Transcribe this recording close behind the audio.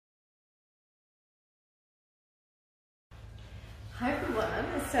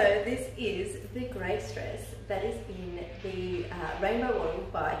everyone. So this is the Grace dress that is in the Rainbow Wattle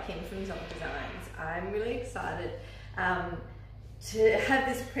by Kim from Zonk Designs. I'm really excited to have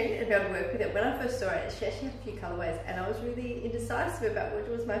this print and be able to work with it. When I first saw it, she actually had a few colourways and I was really indecisive about which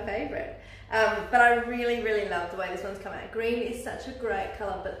was my favourite. But I really, really love the way this one's come out. Green is such a great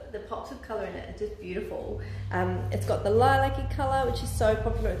colour, but the pops of colour in it are just beautiful. It's got the lilac-y colour, which is so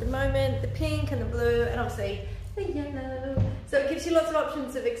popular at the moment, the pink and the blue, and obviously the yellow. So it gives you lots of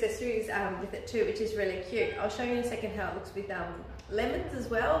options of accessories with it too, which is really cute. I'll show you in a second how it looks with lemons as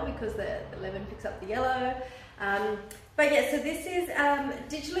well, because the lemon picks up the yellow. But yeah, so this is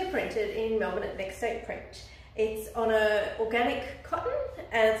digitally printed in Melbourne at Next State Print. It's on a organic cotton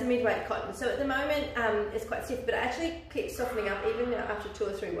and it's a mid-weight cotton. So at the moment it's quite stiff, but it actually keeps softening up. Even after 2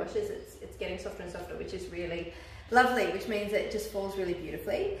 or 3 washes, it's getting softer and softer, which is really lovely, which means it just falls really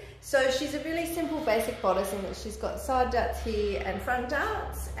beautifully. So she's a really simple basic bodice in that she's got side darts here and front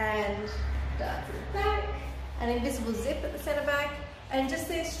darts and darts at the back, an invisible zip at the centre back, and just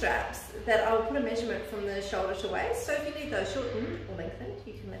these straps that I'll put a measurement from the shoulder to waist. So if you need those shortened or lengthened,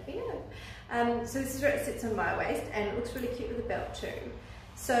 you can let me know. So this is where it sits on my waist, and it looks really cute with a belt too.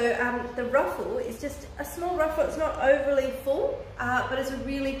 So the ruffle is just a small ruffle. It's not overly full, but it's a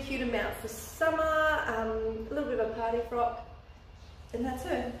really cute amount for summer, a little bit of a party frock, and that's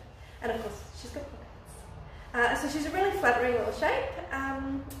her. And of course, she's got pockets. So she's a really flattering little shape.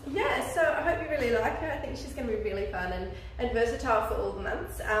 Yeah, so I hope you really like her. I think she's going to be really fun and versatile for all the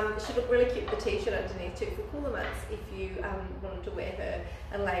months. She'd look really cute with the t-shirt underneath too for cooler months if you wanted to wear her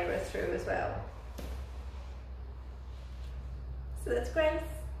and layer her through as well. So that's Grace.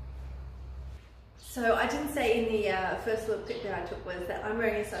 So I didn't say in the first little clip that I took was that I'm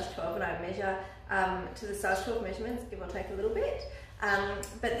wearing a size 12 and I measure to the size 12 measurements, give or take a little bit.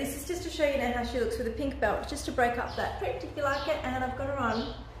 But this is just to show you now how she looks with a pink belt, just to break up that print if you like it. And I've got her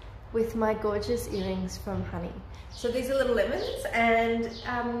on with my gorgeous earrings from Honey. So these are little lemons, and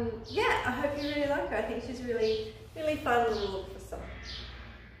yeah, I hope you really like her. I think she's really, really fun little look for summer.